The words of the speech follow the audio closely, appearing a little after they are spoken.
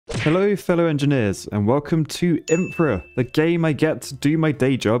Hello fellow engineers and welcome to Infra, the game I get to do my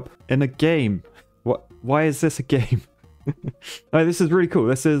day job in a game. What? Why is this a game? Oh, this is really cool.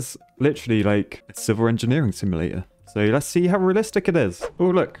 This is literally like a civil engineering simulator. So let's see how realistic it is. Oh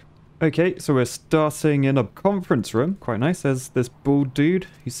look. Okay, so we're starting in a conference room. Quite nice. There's this bald dude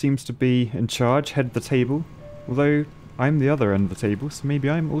who seems to be in charge, head of the table. Although I'm the other end of the table, so maybe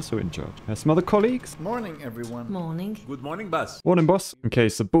I'm also in charge. Some other colleagues? Morning, everyone. Morning. Good morning, boss. Morning, boss. Okay,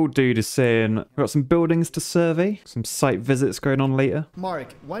 so bald dude is saying, we've got some buildings to survey, some site visits going on later.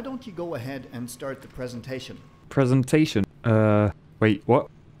 Mark, why don't you go ahead and start the presentation? Presentation? Wait, what?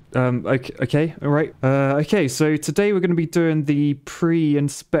 Okay, alright. Okay, so today we're going to be doing the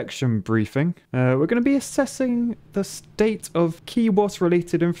pre-inspection briefing. We're going to be assessing the state of key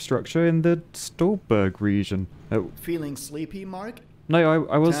water-related infrastructure in the Stolberg region. Feeling sleepy, Mark? No,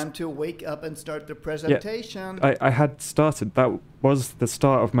 I was... Time to wake up and start the presentation. Yeah, I had started. That was the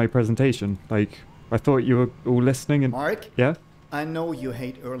start of my presentation. Like, I thought you were all listening and... Mark? Yeah? I know you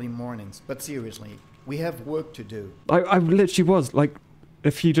hate early mornings, but seriously, we have work to do. I literally was, like...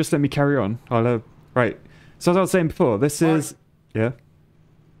 If you just let me carry on, I'll, right. So as I was saying before, this is... Yeah?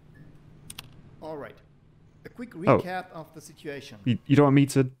 Alright. A quick recap of the situation. You don't want me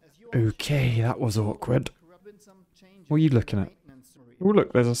to... Okay, that was awkward. What are you looking at? Oh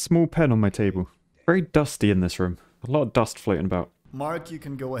look, there's a small pen on my table. Very dusty in this room. A lot of dust floating about. Mark, you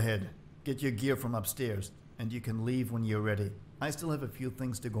can go ahead. Get your gear from upstairs, and you can leave when you're ready. I still have a few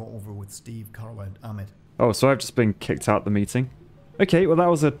things to go over with Steve, Carla, and Amit. Oh, so I've just been kicked out the meeting. Okay, well that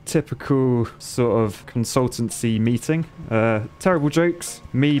was a typical sort of consultancy meeting. Terrible jokes,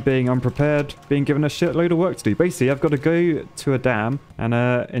 me being unprepared, being given a shitload of work to do. Basically, I've got to go to a dam and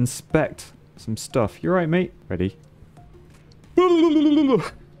inspect some stuff. You right, mate? Ready?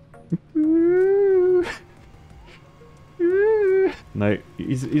 No,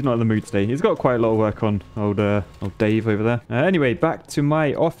 he's not in the mood today. He's got quite a lot of work on, old Dave over there. Anyway, back to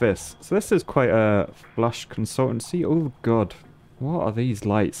my office. So this is quite a flush consultancy. Oh god. What are these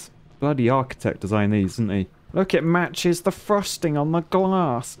lights? Bloody architect designed these, didn't he? Look, it matches the frosting on the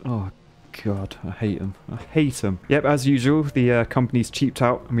glass. Oh, God. I hate them. I hate them. Yep, as usual, the company's cheaped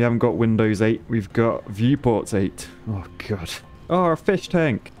out and we haven't got Windows 8. We've got Viewports 8. Oh, God. Oh, a fish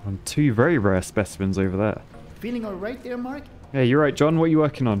tank. And two very rare specimens over there. Feeling alright there, Mark? Yeah, you're right, John. What are you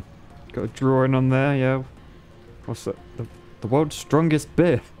working on? Got a drawing on there, yeah. What's that? The world's strongest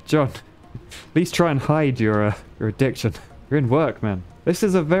beer. John, please try and hide your addiction. You're in work, man. This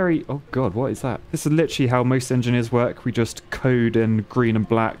is a very... Oh, God, what is that? This is literally how most engineers work. We just code in green and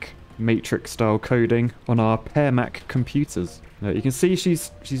black matrix-style coding on our PairMac computers. You can see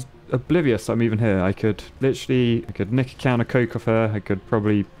she's oblivious I'm even here. I could nick a can of Coke off her. I could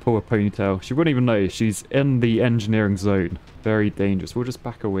probably pull a ponytail. She wouldn't even know. She's in the engineering zone. Very dangerous. We'll just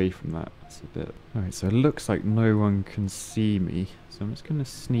back away from that. It's a bit... Alright, so it looks like no one can see me. So I'm just going to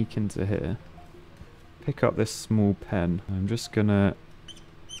sneak into here. Pick up this small pen. I'm just gonna...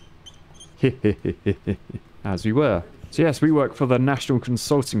 As we were. So yes, we work for the National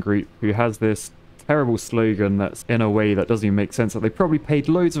Consulting Group, who has this terrible slogan that's in a way that doesn't even make sense, that they probably paid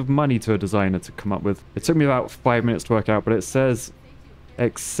loads of money to a designer to come up with. It took me about 5 minutes to work out, but it says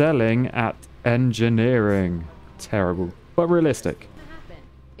excelling at engineering. Terrible. But realistic.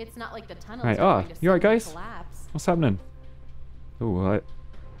 It's not like the tunnels right, you alright guys? What's happening? Oh,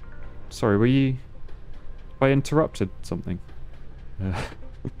 sorry, were you... I interrupted something. There's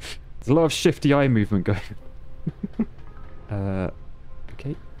a lot of shifty eye movement going.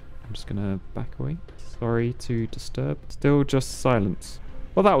 Okay, I'm just gonna back away. Sorry to disturb. Still just silence.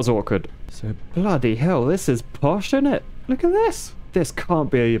 Well, that was awkward. So bloody hell, this is posh, isn't it? Look at this. This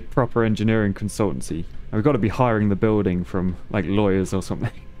can't be a proper engineering consultancy. We've got to be hiring the building from like lawyers or something.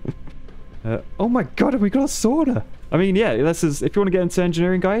 Oh my god, have we got a sauna? I mean, yeah, this is, if you want to get into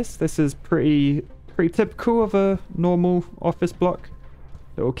engineering, guys, this is pretty typical of a normal office block.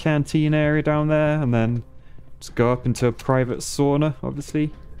 Little canteen area down there, and then just go up into a private sauna,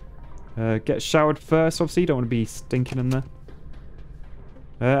 obviously. Get showered first, obviously. You don't want to be stinking in there.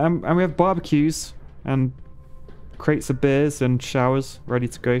 And we have barbecues and crates of beers and showers ready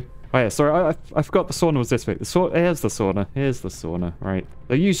to go. Oh yeah, sorry, I forgot the sauna was this way. Here's the sauna. Here's the sauna, right.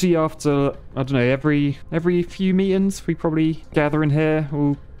 So usually after, I don't know, every few meetings, we probably gather in here,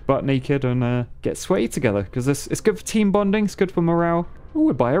 all butt naked, and get sweaty together, because it's good for team bonding, it's good for morale. Oh,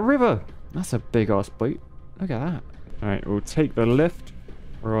 we're by a river. That's a big ass boat. Look at that. Alright, we'll take the lift.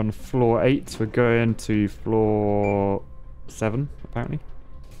 We're on floor 8. We're going to floor 7, apparently.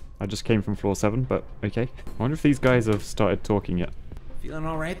 I just came from floor 7, but okay. I wonder if these guys have started talking yet. Feeling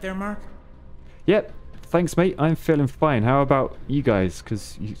all right there, Mark? Yep, thanks, mate. I'm feeling fine. How about you guys?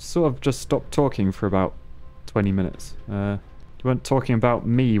 Because you sort of just stopped talking for about 20 minutes. You weren't talking about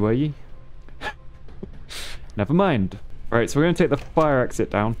me, were you? Never mind. Right, so we're going to take the fire exit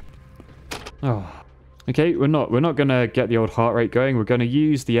down. Oh. Okay, we're not going to get the old heart rate going. We're going to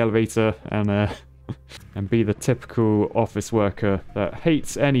use the elevator and and be the typical office worker that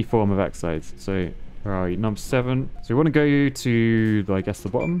hates any form of exercise. So, where are we? Number 7. So we want to go to, I guess, the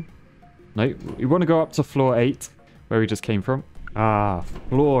bottom? No, we want to go up to floor 8, where we just came from. Ah,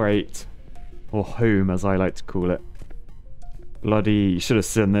 floor 8. Or home, as I like to call it. Bloody, you should have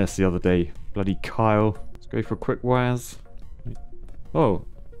seen this the other day. Bloody Kyle. Let's go for a quick wires. Oh,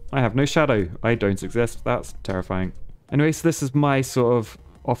 I have no shadow. I don't exist. That's terrifying. Anyway, so this is my sort of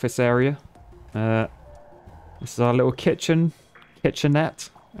office area. This is our little kitchenette,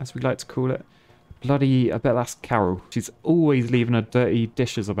 as we like to call it. Bloody, I bet that's Carol. She's always leaving her dirty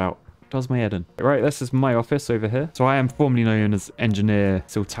dishes about. Does my head in. Right, this is my office over here. So I am formerly known as Engineer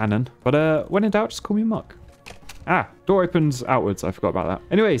Siltanen. But when in doubt, just call me Muck. Ah, door opens outwards. I forgot about that.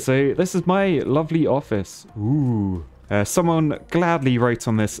 Anyway, so this is my lovely office. Ooh. Someone gladly wrote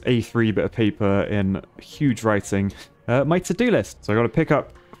on this A3 bit of paper in huge writing my to-do list. So I got to pick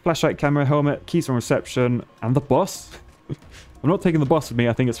up flashlight, camera, helmet, keys from reception, and the boss. I'm not taking the boss with me.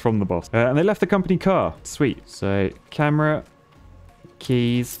 I think it's from the boss. And they left the company car. Sweet. So camera,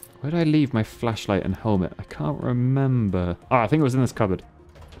 keys. Where did I leave my flashlight and helmet? I can't remember. Oh, I think it was in this cupboard.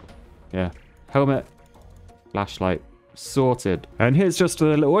 Yeah. Helmet, flashlight. Sorted. And here's just a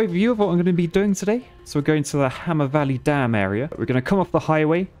little overview of what I'm going to be doing today. So we're going to the Hammer Valley Dam area. We're going to come off the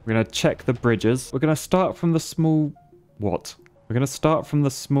highway. We're going to check the bridges. We're going to start from the small... What? We're going to start from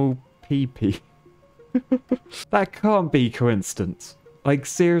the small PP. That can't be coincidence. Like,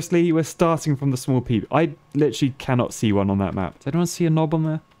 seriously, we're starting from the small PP. I literally cannot see one on that map. Does anyone see a knob on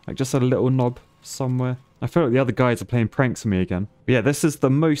there? Like, just a little knob somewhere? I feel like the other guys are playing pranks on me again. But yeah, this is the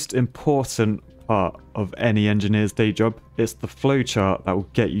most important part of any engineer's day job. It's the flowchart that will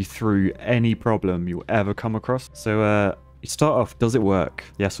get you through any problem you'll ever come across. So you start off, does it work?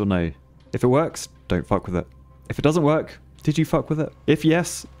 Yes or no? If it works, don't fuck with it. If it doesn't work, did you fuck with it? If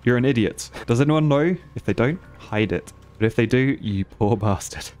yes, you're an idiot. Does anyone know? If they don't, hide it. But if they do, you poor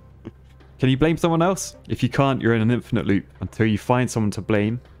bastard. Can you blame someone else? If you can't, you're in an infinite loop until you find someone to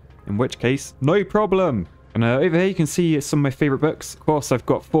blame. In which case, no problem. And over here you can see some of my favourite books. Of course, I've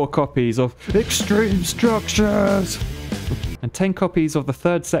got 4 copies of Extreme Structures and 10 copies of the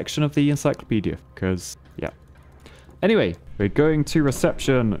 3rd section of the encyclopedia. Because, yeah. Anyway, we're going to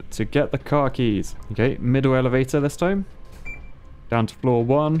reception to get the car keys. Okay, middle elevator this time. Down to floor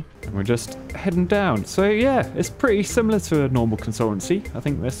 1. And we're just heading down. So, yeah, it's pretty similar to a normal consultancy. I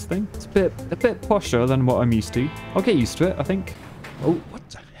think this thing. It's a bit posher than what I'm used to. I'll get used to it, I think. Oh, what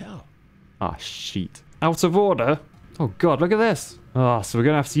the hell? Ah, shit. Out of order? Oh god, look at this. Ah, so we're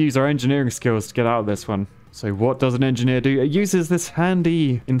going to have to use our engineering skills to get out of this one. So what does an engineer do? It uses this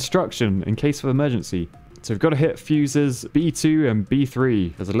handy instruction in case of emergency. So we've got to hit fuses B2 and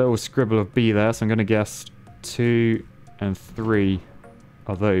B3. There's a little scribble of B there, so I'm going to guess 2 and 3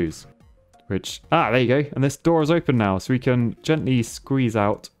 are those. Which, there you go. And this door is open now, so we can gently squeeze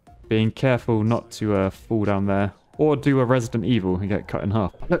out, being careful not to fall down there. Or do a Resident Evil and get cut in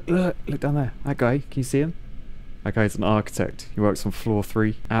half. Look down there. That guy, can you see him? That guy's an architect. He works on floor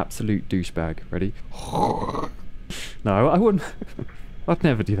 3. Absolute douchebag. Ready? No, I wouldn't. I'd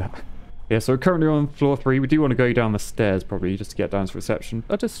never do that. Yeah, so we're currently on floor 3. We do want to go down the stairs probably just to get down to reception.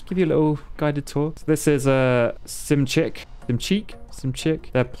 I'll just give you a little guided tour. So this is Simchick.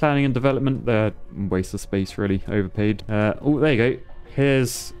 They're planning and development. They're a waste of space really. Overpaid. Oh, there you go.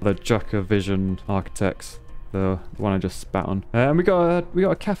 Here's the Jucker Vision architects. The one I just spat on. And we got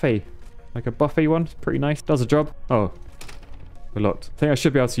a cafe. Like a buffet one. It's pretty nice. Does a job. Oh. We're locked. I think I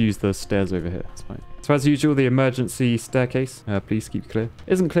should be able to use the stairs over here. It's fine. So as usual, the emergency staircase. Please keep clear.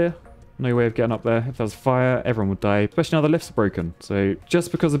 Isn't clear. No way of getting up there. If there's a fire, everyone would die. Especially now the lifts are broken. So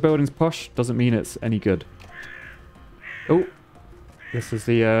just because the building's posh doesn't mean it's any good. Oh. This is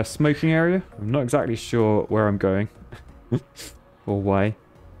the smoking area. I'm not exactly sure where I'm going. Or why.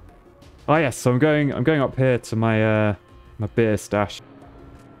 Oh yes, so I'm going up here to my my beer stash.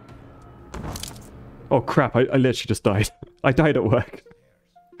 Oh crap, I literally just died. I died at work.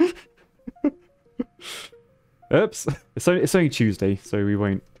 Oops. It's only Tuesday, so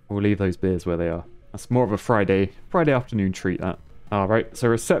we'll leave those beers where they are. That's more of a Friday afternoon treat, that. Alright, so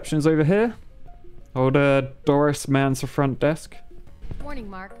reception's over here. Old Doris mans the front desk. Morning,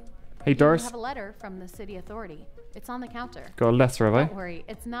 Mark. Hey Doris. You have a letter from the city authority. It's on the counter. Got a letter, have I? Don't worry,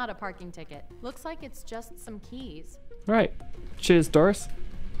 it's not a parking ticket. Looks like it's just some keys. Right. Cheers, Doris.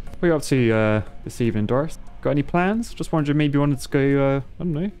 What are you up to this evening, Doris? Got any plans? Just wondering, maybe you wanted to go, I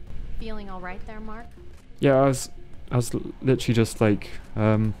don't know. Feeling all right there, Mark? Yeah, I was literally just like,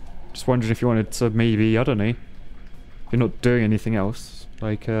 just wondering if you wanted to maybe, I don't know, if you're not doing anything else.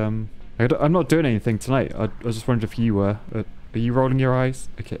 Like, I'm not doing anything tonight. I was just wondering if you were. Are you rolling your eyes?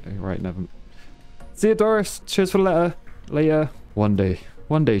 Okay, right, never. See you, Doris. Cheers for the letter. Later. One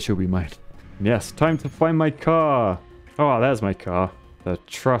day she'll be mine. Yes, time to find my car. Oh, there's my car. The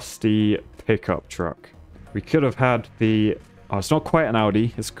trusty pickup truck. We could have had the... Oh, it's not quite an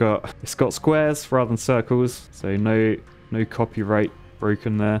Audi. It's got squares rather than circles, so no copyright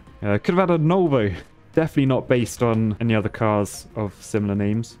broken there. Could have had a Volvo. Definitely not based on any other cars of similar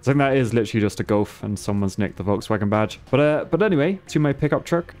names. I think that is literally just a Golf and someone's nicked the Volkswagen badge. But anyway, to my pickup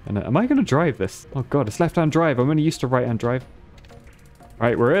truck. And am I going to drive this? Oh god, it's left-hand drive. I'm only used to right-hand drive.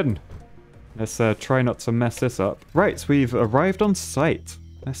 Right, we're in. Let's try not to mess this up. Right, so we've arrived on site.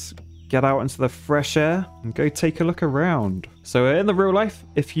 Let's get out into the fresh air and go take a look around. So in the real life,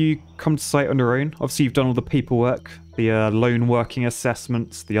 if you come to site on your own, obviously you've done all the paperwork, the loan working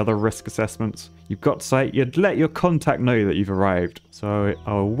assessments, the other risk assessments. You've got to site, you'd let your contact know that you've arrived. So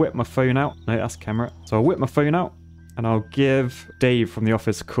I'll whip my phone out. No, that's camera. So I'll whip my phone out and I'll give Dave from the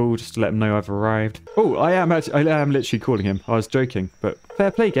office a call just to let him know I've arrived. Oh, I am literally calling him. I was joking, but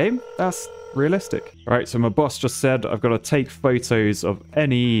fair play game. That's realistic. All right, so my boss just said I've got to take photos of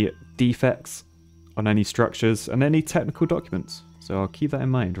any defects on any structures and any technical documents. So I'll keep that in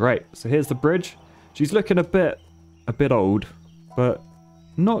mind. Right, so here's the bridge. She's looking a bit old, but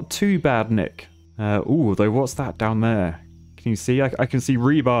not too bad, Nick. Ooh, though, what's that down there? Can you see? I can see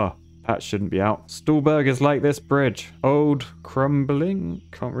rebar. That shouldn't be out. Stallburgers like this bridge. Old, crumbling.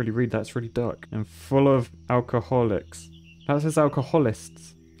 Can't really read that. It's really dark. And full of alcoholics. That says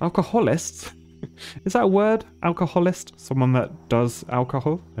alcoholists. Alcoholists? Is that a word? Alcoholist? Someone that does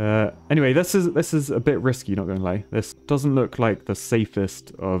alcohol? Anyway, this is a bit risky, not gonna lie. This doesn't look like the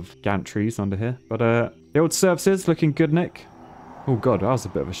safest of gantries under here. But the old services looking good, Nick. Oh god, that was a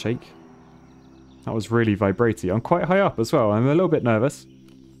bit of a shake. That was really vibraty. I'm quite high up as well. I'm a little bit nervous.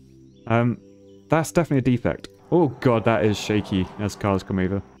 That's definitely a defect. Oh god, that is shaky as cars come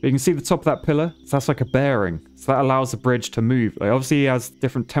over. You can see the top of that pillar. So that's like a bearing. So that allows the bridge to move. Like obviously as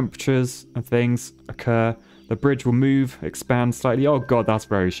different temperatures and things occur, the bridge will move, expand slightly. Oh god, that's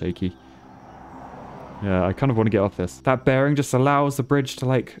very shaky. Yeah, I kind of want to get off this. That bearing just allows the bridge to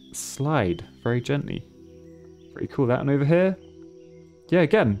like slide very gently. Pretty cool. That one over here. Yeah,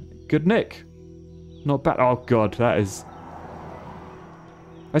 again, good nick. Not bad. Oh god, that is...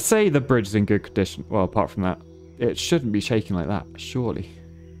 I say the bridge is in good condition. Well, apart from that, it shouldn't be shaking like that. Surely.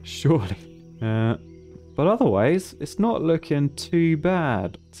 Surely. But otherwise, it's not looking too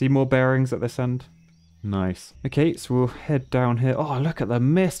bad. See more bearings at this end? Nice. Okay, so we'll head down here. Oh, look at the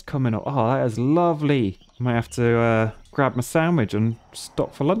mist coming up. Oh, that is lovely. I might have to grab my sandwich and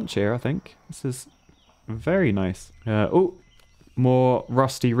stop for lunch here, I think. This is very nice. Oh, more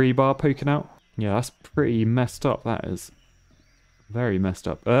rusty rebar poking out. Yeah, that's pretty messed up, that is. Very messed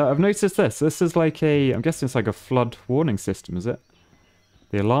up. I've noticed this. This is like a... I'm guessing it's like a flood warning system, is it?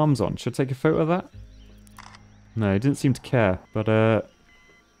 The alarm's on. Should I take a photo of that? No, it didn't seem to care. But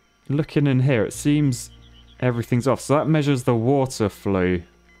looking in here, it seems everything's off. So that measures the water flow.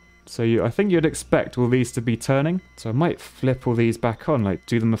 So I think you'd expect all these to be turning. So I might flip all these back on, like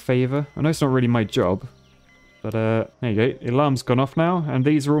do them a favour. I know it's not really my job. But there you go. The alarm's gone off now, and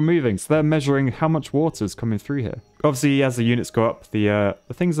these are all moving. So they're measuring how much water's coming through here. Obviously, as the units go up, the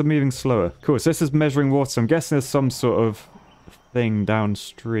things are moving slower. Cool, so this is measuring water. I'm guessing there's some sort of thing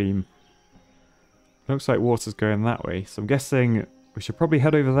downstream. Looks like water's going that way. So I'm guessing we should probably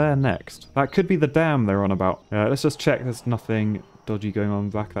head over there next. That could be the dam they're on about. Let's just check there's nothing dodgy going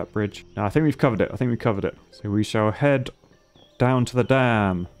on back of that bridge. No, I think we've covered it. I think we've covered it. So we shall head down to the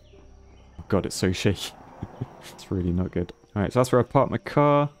dam. Oh god, it's so shaky. It's really not good. Alright, so that's where I parked my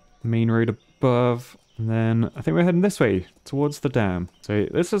car. Main road above. And then I think we're heading this way, towards the dam. So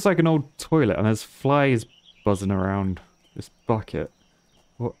this is like an old toilet, and there's flies buzzing around this bucket.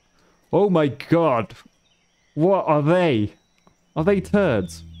 What? Oh my god! What are they? Are they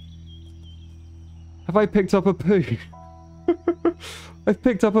turds? Have I picked up a poo? I've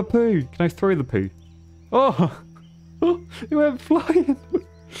picked up a poo. Can I throw the poo? Oh! It went flying!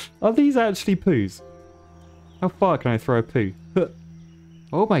 Are these actually poos? How far can I throw a poo?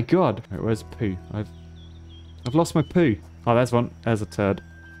 Oh my god. Right, where's poo? I've lost my poo. Oh, there's one. There's a turd.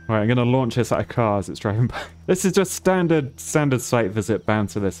 Right, I'm going to launch this at a car as it's driving by. This is just standard site visit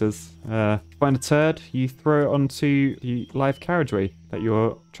banter, this is. Find a turd, you throw it onto the live carriageway that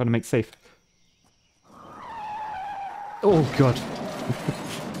you're trying to make safe. Oh god.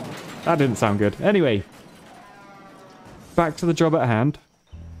 That didn't sound good. Anyway, back to the job at hand.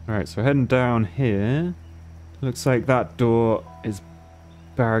 Alright, so heading down here. Looks like that door is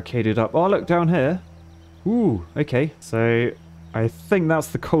barricaded up. Oh, look down here. Ooh, okay. So I think that's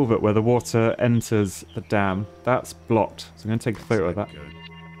the culvert where the water enters the dam. That's blocked. So I'm going to take a photo of that.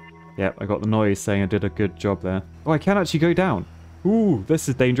 Yep, I got the noise saying I did a good job there. Oh, I can actually go down. Ooh, this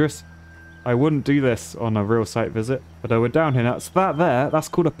is dangerous. I wouldn't do this on a real site visit, but we're down here now. So that there, that's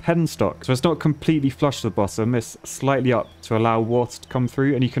called a penstock. So it's not completely flush to the bottom. It's slightly up to allow water to come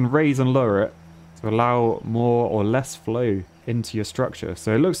through, and you can raise and lower it to allow more or less flow into your structure.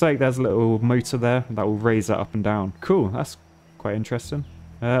 So it looks like there's a little motor there that will raise that up and down. Cool, that's quite interesting.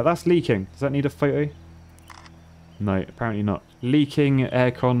 That's leaking. Does that need a photo? No, apparently not. Leaking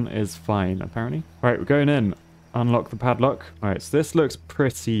aircon is fine, apparently. Right, we're going in. Unlock the padlock. Alright, so this looks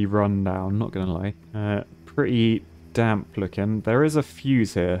pretty run down, not gonna lie. Pretty damp looking. There is a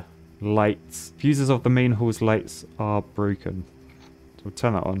fuse here. Lights. Fuses of the main hall's lights are broken. So we'll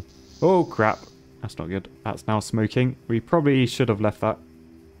turn that on. Oh crap. That's not good. That's now smoking. We probably should have left that.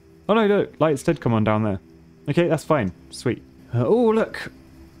 Oh no, look. Lights did come on down there. Okay, that's fine. Sweet. Oh, look.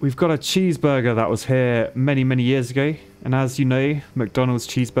 We've got a cheeseburger that was here many, many years ago. And as you know, McDonald's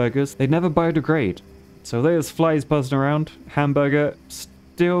cheeseburgers, they never biodegrade. So there's flies buzzing around. Hamburger,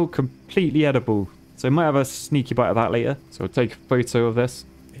 still completely edible. So I might have a sneaky bite of that later. So I'll take a photo of this.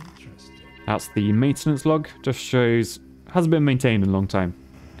 Interesting. That's the maintenance log. Just shows, hasn't been maintained in a long time.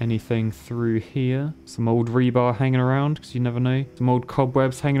 Anything through here? Some old rebar hanging around, because you never know. Some old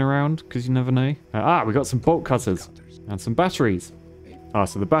cobwebs hanging around, because you never know. We got some bolt cutters. And some batteries.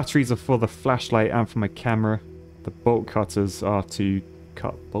 So the batteries are for the flashlight and for my camera. The bolt cutters are to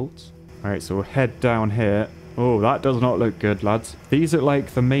cut bolts. Alright, so we'll head down here. Oh, that does not look good, lads. These are like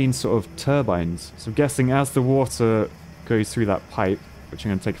the main sort of turbines. So I'm guessing as the water goes through that pipe, which I'm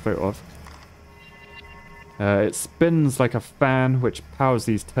going to take a photo of, it spins like a fan, which powers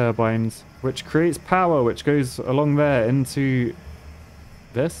these turbines, which creates power, which goes along there into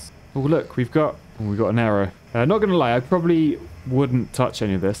this. Oh, look, we've got an error. Not going to lie, I probably wouldn't touch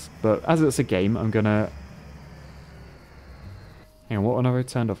any of this, but as it's a game, I'm going to... Hang on, what one have I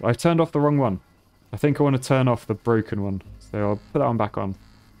turned off? I've turned off the wrong one. I think I want to turn off the broken one. So I'll put that one back on.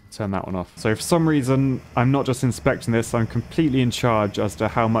 Turn that one off. So for some reason, I'm not just inspecting this, I'm completely in charge as to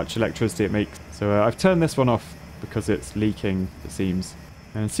how much electricity it makes. So I've turned this one off because it's leaking, it seems.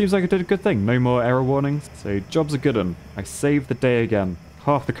 And it seems like I did a good thing. No more error warnings. So job's a good one. I saved the day again.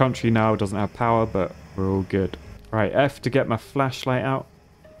 Half the country now doesn't have power, but we're all good. Right, F to get my flashlight out.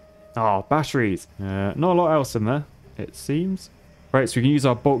 Oh, batteries. Not a lot else in there, it seems. Right, so we can use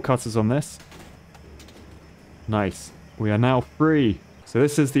our bolt cutters on this. Nice. We are now free. So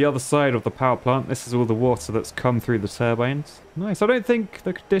this is the other side of the power plant. This is all the water that's come through the turbines. Nice. I don't think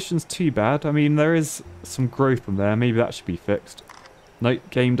the condition's too bad. I mean, there is some growth from there. Maybe that should be fixed. Nope,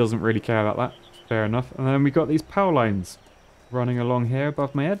 game doesn't really care about that. Fair enough. And then we got these power lines running along here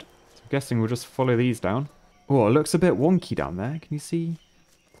above my head. So I'm guessing we'll just follow these down. Oh, it looks a bit wonky down there. Can you see?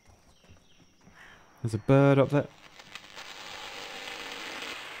 There's a bird up there.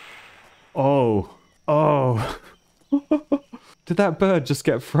 Oh. Oh. Did that bird just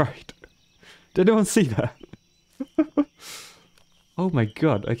get fried? Did anyone see that? Oh my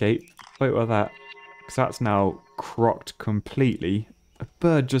god. Okay, photo of that. Because that's now crocked completely. A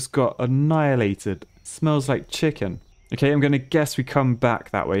bird just got annihilated. Smells like chicken. Okay, I'm going to guess we come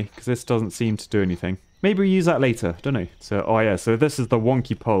back that way. Because this doesn't seem to do anything. Maybe we use that later. Don't know. So, oh yeah, so this is the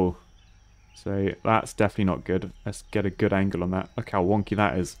wonky pole. So that's definitely not good. Let's get a good angle on that. Look how wonky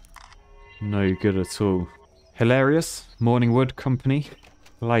that is. No good at all. Hilarious. Morning Wood Company.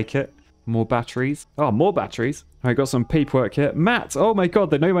 Like it. More batteries. Oh, more batteries. I got some paperwork here. Matt! Oh my god,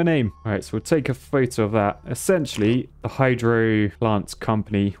 they know my name. Alright, so we'll take a photo of that. Essentially, the hydro plants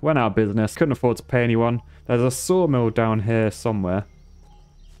company went out of business. Couldn't afford to pay anyone. There's a sawmill down here somewhere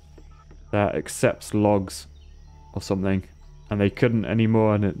that accepts logs or something. And they couldn't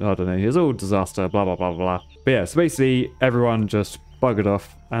anymore, and I don't know. It was all disaster, blah, blah, blah, blah. But yeah, so basically, everyone just buggered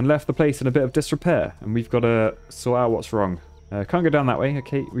off and left the place in a bit of disrepair. And we've got to sort out what's wrong. Can't go down that way.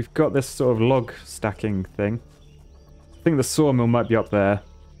 Okay, we've got this sort of log stacking thing. I think the sawmill might be up there.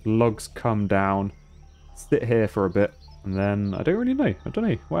 Logs come down, sit here for a bit, and then I don't really know. I don't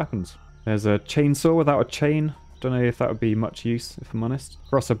know what happens. There's a chainsaw without a chain. Don't know if that would be much use, if I'm honest.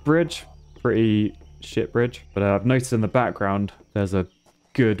 Cross a bridge. Pretty shit bridge. But I've noticed in the background, there's a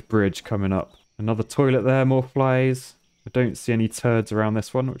good bridge coming up. Another toilet there, more flies. I don't see any turds around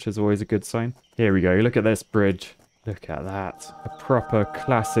this one, which is always a good sign. Here we go. Look at this bridge. Look at that. A proper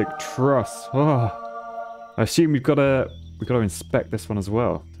classic truss. Oh. I assume we've got to we got to inspect this one as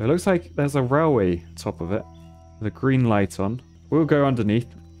well. So it looks like there's a railway top of it with a green light on. We'll go underneath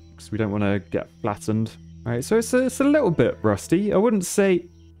because we don't want to get flattened. All right, so it's a little bit rusty. I wouldn't say...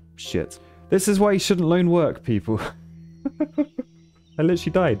 Shit. This is why you shouldn't loan work, people. I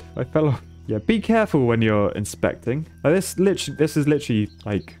literally died. I fell off. Yeah, be careful when you're inspecting. Like this is literally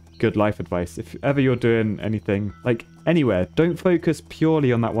like good life advice. If ever you're doing anything, like anywhere, don't focus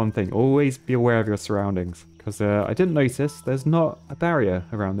purely on that one thing. Always be aware of your surroundings. Because I didn't notice there's not a barrier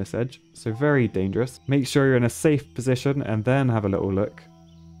around this edge. So very dangerous. Make sure you're in a safe position and then have a little look.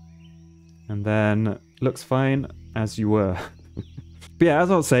 And then looks fine as you were. But yeah, as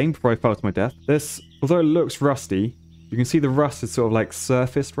I was saying before I fell to my death, this, although it looks rusty, you can see the rust is sort of like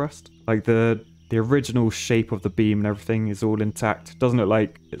surfaced rust. Like the original shape of the beam and everything is all intact. Doesn't look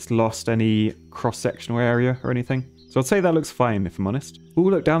like it's lost any cross-sectional area or anything. So I'd say that looks fine, if I'm honest. Oh,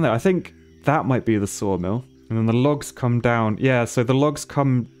 look down there. I think that might be the sawmill. And then the logs come down. Yeah, so the logs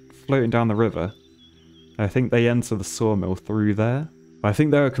come floating down the river. I think they enter the sawmill through there. I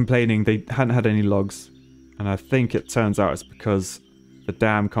think they were complaining they hadn't had any logs. And I think it turns out it's because the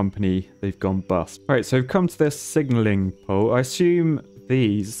dam company, they've gone bust. All right, so we've come to this signaling pole. I assume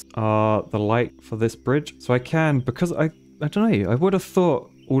these are the light for this bridge. So I can, because I don't know, I would have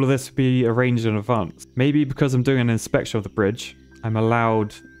thought all of this would be arranged in advance. Maybe because I'm doing an inspection of the bridge, I'm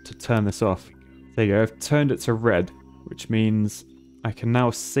allowed to turn this off. There you go, I've turned it to red, which means I can now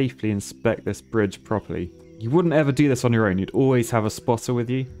safely inspect this bridge properly. You wouldn't ever do this on your own. You'd always have a spotter with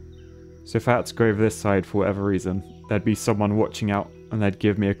you. So if I had to go over this side for whatever reason, there'd be someone watching out and they'd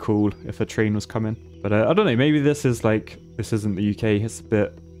give me a call if a train was coming. But I don't know, maybe this is like, this isn't the UK, it's a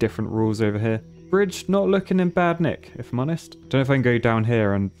bit different rules over here. Bridge not looking in bad nick, if I'm honest. Don't know if I can go down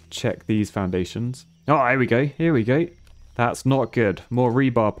here and check these foundations. Oh, here we go, here we go. That's not good, more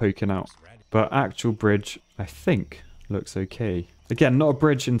rebar poking out. But actual bridge, I think, looks okay. Again, not a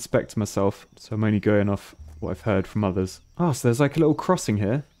bridge inspector myself, so I'm only going off what I've heard from others. Oh, so there's like a little crossing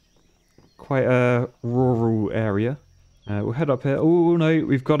here. Quite a rural area. We'll head up here. Oh no,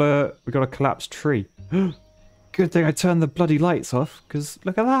 we've got a collapsed tree. Good thing I turned the bloody lights off, because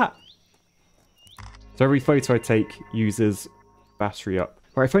look at that. So every photo I take uses battery up.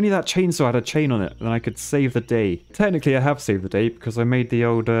 Right, if only that chainsaw had a chain on it, then I could save the day. Technically, I have saved the day because I made the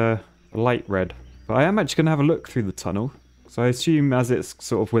old light red. But I am actually going to have a look through the tunnel. So I assume as it's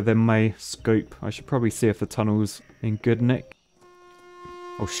sort of within my scope, I should probably see if the tunnel's in good nick.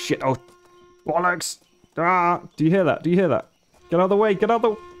 Oh shit, oh bollocks! Ah, do you hear that? Do you hear that? Get out of the way, get out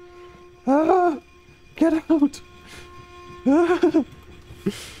of the... Ah, get out! Ah.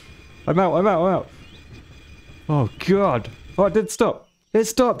 I'm out. Oh god. Oh, it did stop. It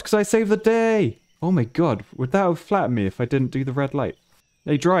stopped because I saved the day. Oh my god, would that have flattened me if I didn't do the red light?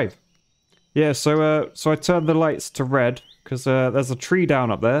 Hey, drive. Yeah, so I turned the lights to red because there's a tree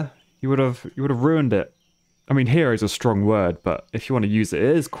down up there. You would have ruined it. I mean, hero is a strong word, but if you want to use it,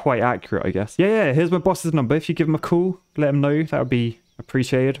 it is quite accurate, I guess. Yeah, here's my boss's number. If you give him a call, let him know, that would be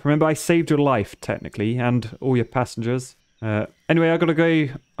appreciated. Remember, I saved your life, technically, and all your passengers. Anyway, I gotta go.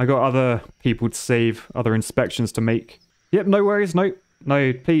 I got other people to save, other inspections to make. Yep, no worries,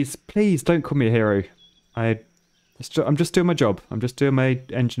 no, please don't call me a hero. I'm just doing my job. I'm just doing my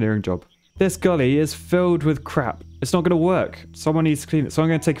engineering job. This gully is filled with crap. It's not gonna work. Someone needs to clean it, so I'm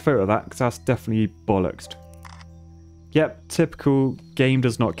gonna take a photo of that, because that's definitely bollocks. Yep, typical game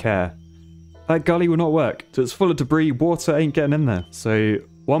does not care. That gully will not work. So it's full of debris, water ain't getting in there. So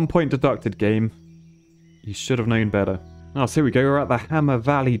 1 point deducted, game. You should have known better. Oh, so here we go, we're at the Hammer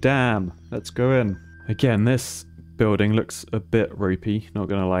Valley Dam. Let's go in. Again, this building looks a bit ropey, not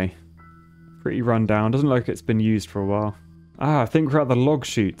gonna lie. Pretty run down, doesn't look like it's been used for a while. Ah, I think we're at the log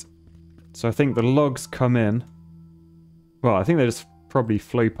chute. So I think the logs come in. Well, I think they just probably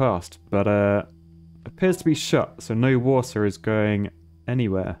flow past, but appears to be shut, so no water is going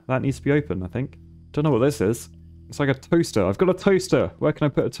anywhere. That needs to be open, I think. Don't know what this is. It's like a toaster. I've got a toaster. Where can I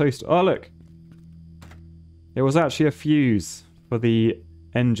put a toaster? Oh, look. It was actually a fuse for the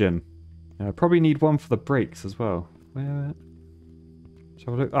engine. I probably need one for the brakes as well. Where?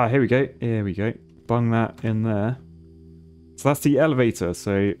 Shall we look? Ah, here we go. Here we go. Bung that in there. So that's the elevator,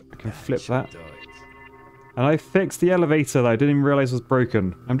 so I can flip that. And I fixed the elevator that I didn't even realize was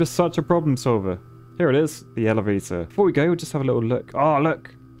broken. I'm just such a problem solver. Here it is, the elevator. Before we go, we'll just have a little look. Oh,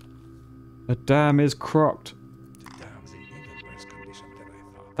 look. The dam is crocked.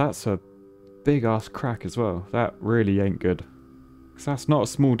 That's a big ass crack as well. That really ain't good. Because that's not a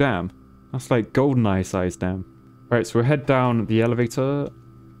small dam. That's like GoldenEye size dam. Right, so we'll head down the elevator.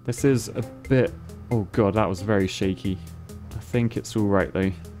 This is a bit... Oh god, that was very shaky. I think it's alright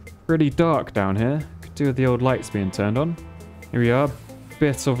though. Pretty dark down here. Could do with the old lights being turned on. Here we are.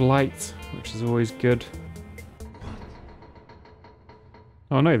 Bit of light, which is always good.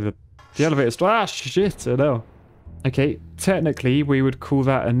 Oh no, the elevator's... Ah, shit, I know. Okay, technically we would call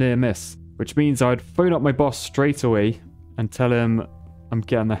that a near miss, which means I'd phone up my boss straight away and tell him I'm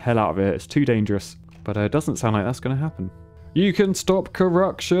getting the hell out of here. It's too dangerous. But it doesn't sound like that's going to happen. You can stop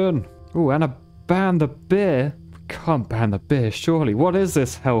corruption. Oh, and a ban the beer. We can't ban the beer, surely. What is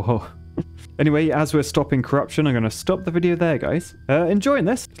this hellhole? Anyway, as we're stopping corruption, I'm going to stop the video there, guys. Enjoying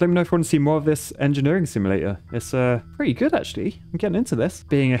this. Let me know if you want to see more of this engineering simulator. It's pretty good, actually. I'm getting into this.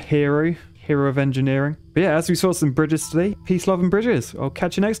 Being a hero of engineering. But yeah, as we saw some bridges today, peace, love, and bridges. I'll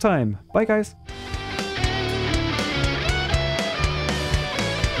catch you next time. Bye, guys.